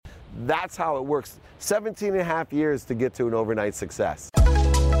That's how it works. 17 and a half years to get to an overnight success.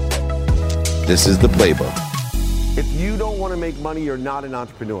 This is the playbook. If you don't want to make money, you're not an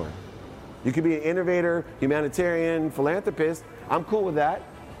entrepreneur. You could be an innovator, humanitarian, philanthropist. I'm cool with that.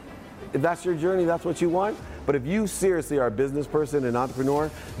 If that's your journey, that's what you want. But if you seriously are a business person, an entrepreneur,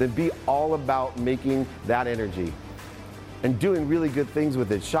 then be all about making that energy and doing really good things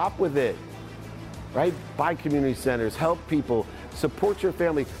with it. Shop with it, right? Buy community centers, help people, support your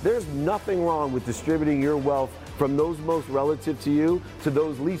family. There's nothing wrong with distributing your wealth from those most relative to you to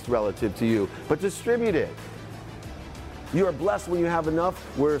those least relative to you, but distribute it. You are blessed when you have enough,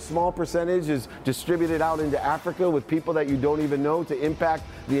 where a small percentage is distributed out into Africa with people that you don't even know to impact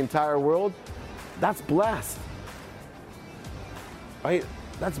the entire world. That's blessed, right?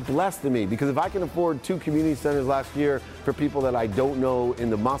 That's blessed to me, because if I can afford 2 community centers last year for people that I don't know in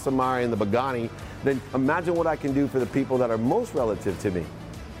the Maasai and the Bagani, then imagine what I can do for the people that are most relative to me,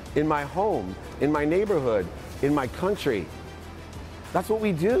 in my home, in my neighborhood, in my country. That's what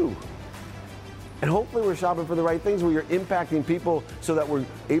we do. And hopefully we're shopping for the right things, where you're impacting people so that we're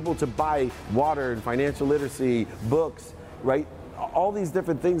able to buy water and financial literacy, books, right? All these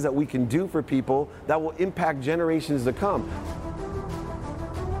different things that we can do for people that will impact generations to come.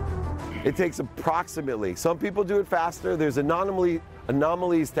 It takes approximately, some people do it faster, there's anomalies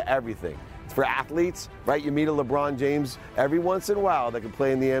to everything. It's for athletes, right? You meet a LeBron James every once in a while that can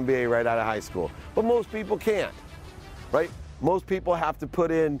play in the NBA right out of high school. But most people can't, right? Most people have to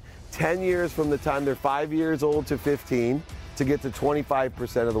put in 10 years from the time they're 5 years old to 15 to get to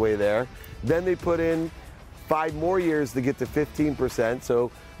 25% of the way there. Then they put in 5 more years to get to 15%.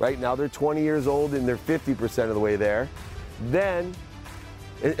 So right now they're 20 years old and they're 50% of the way there. Then,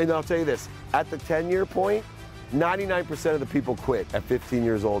 and I'll tell you this, at the 10-year point, 99% of the people quit at 15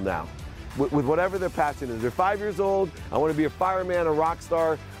 years old now. With whatever their passion is. They're 5 years old, I want to be a fireman, a rock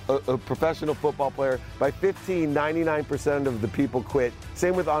star, a professional football player. By 15, 99% of the people quit.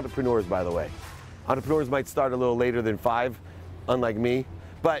 Same with entrepreneurs, by the way. Entrepreneurs might start a little later than 5, unlike me.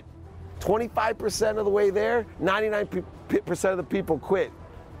 But 25% of the way there, 99% of the people quit.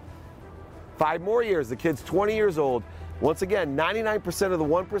 5 more years, the kid's 20 years old. Once again, 99% of the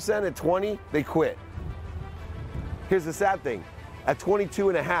 1% at 20, they quit. Here's the sad thing. At 22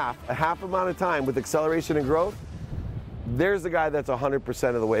 and a half amount of time with acceleration and growth, there's the guy that's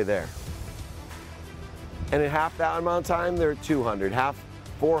 100% of the way there. And in half that amount of time, they're at 200, half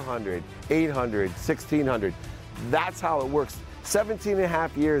 400, 800, 1600. That's how it works. 17 and a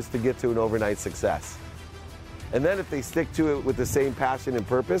half years to get to an overnight success. And then if they stick to it with the same passion and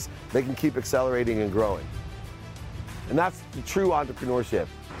purpose, they can keep accelerating and growing. And that's the true entrepreneurship.